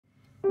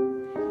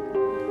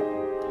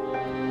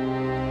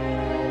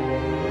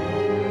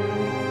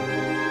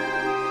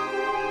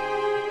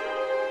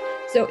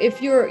So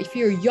if you're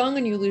young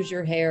and you lose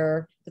your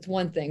hair, that's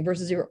one thing,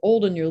 versus you're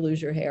old and you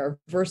lose your hair,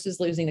 versus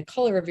losing the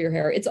color of your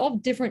hair. It's all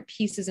different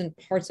pieces and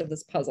parts of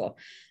this puzzle.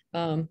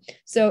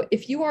 So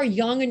if you are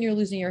young and you're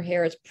losing your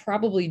hair, it's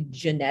probably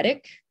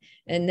genetic,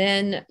 and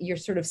then you're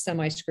sort of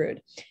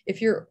semi-screwed.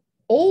 If you're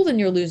old and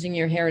you're losing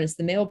your hair and it's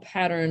the male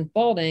pattern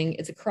balding,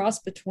 it's a cross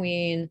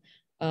between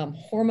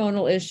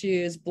hormonal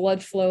issues,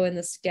 blood flow in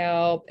the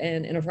scalp,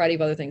 and a variety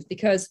of other things.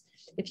 Because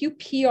if you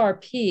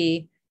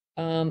PRP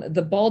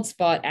the bald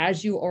spot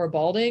as you are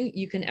balding,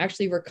 you can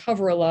actually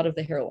recover a lot of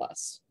the hair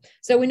loss.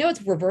 So we know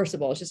it's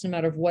reversible. It's just a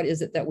matter of what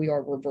is it that we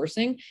are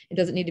reversing. It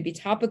doesn't need to be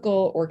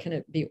topical, or can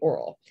it be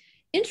oral?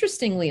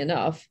 Interestingly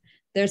enough,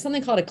 there's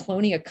something called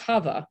Ecklonia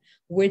cava,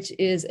 which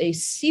is a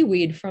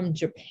seaweed from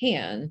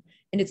Japan,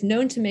 and it's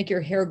known to make your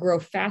hair grow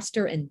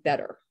faster and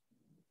better,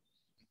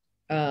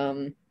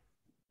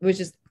 which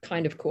is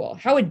kind of cool.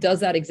 How it does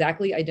that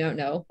exactly, I don't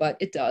know, but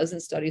it does,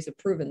 and studies have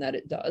proven that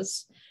it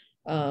does.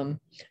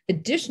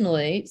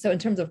 Additionally, so in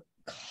terms of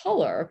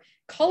color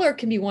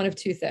can be one of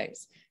two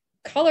things.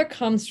 Color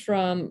comes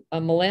from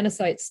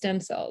melanocyte stem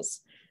cells.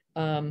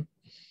 How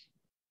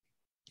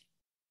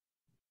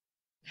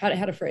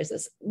to phrase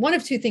this? One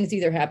of two things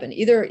either happen.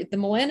 Either the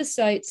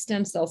melanocyte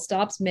stem cell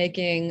stops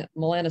making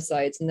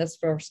melanocytes and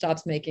therefore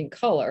stops making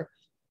color,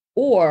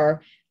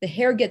 or the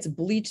hair gets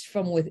bleached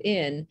from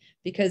within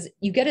because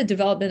you get a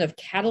development of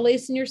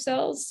catalase in your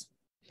cells.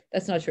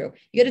 That's not true.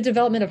 You get a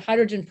development of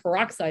hydrogen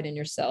peroxide in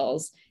your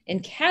cells,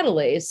 and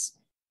catalase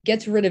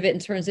gets rid of it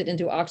and turns it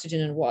into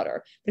oxygen and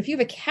water. But if you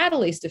have a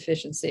catalase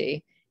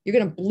deficiency, you're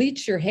going to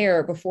bleach your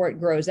hair before it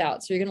grows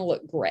out. So you're going to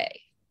look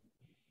gray.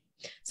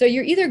 So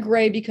you're either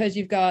gray because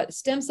you've got a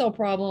stem cell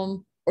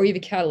problem or you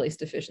have a catalase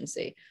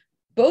deficiency,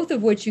 both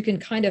of which you can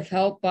kind of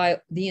help by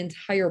the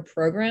entire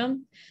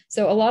program.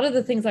 So a lot of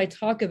the things I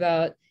talk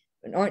about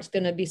aren't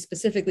going to be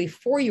specifically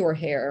for your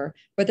hair,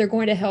 but they're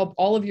going to help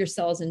all of your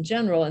cells in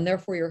general, and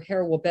therefore your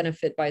hair will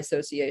benefit by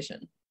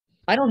association.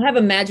 I don't have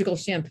a magical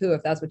shampoo,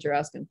 if that's what you're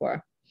asking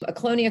for.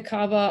 Ecklonia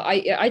cava,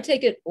 I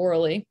take it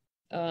orally,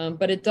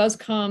 but it does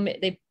come,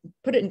 they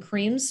put it in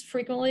creams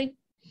frequently,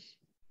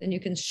 and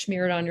you can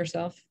smear it on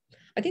yourself.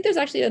 I think there's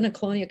actually an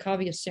Ecklonia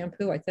cava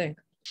shampoo, I think.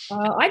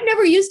 I've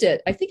never used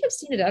it. I think I've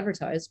seen it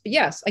advertised, but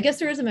yes, I guess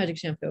there is a magic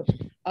shampoo.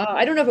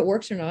 I don't know if it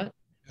works or not.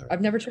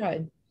 I've never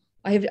tried.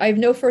 I have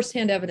no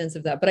firsthand evidence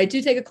of that, but I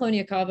do take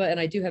Ecklonia cava, and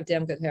I do have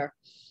damn good hair,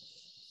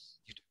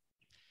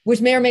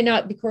 which may or may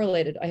not be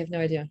correlated. I have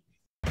no idea.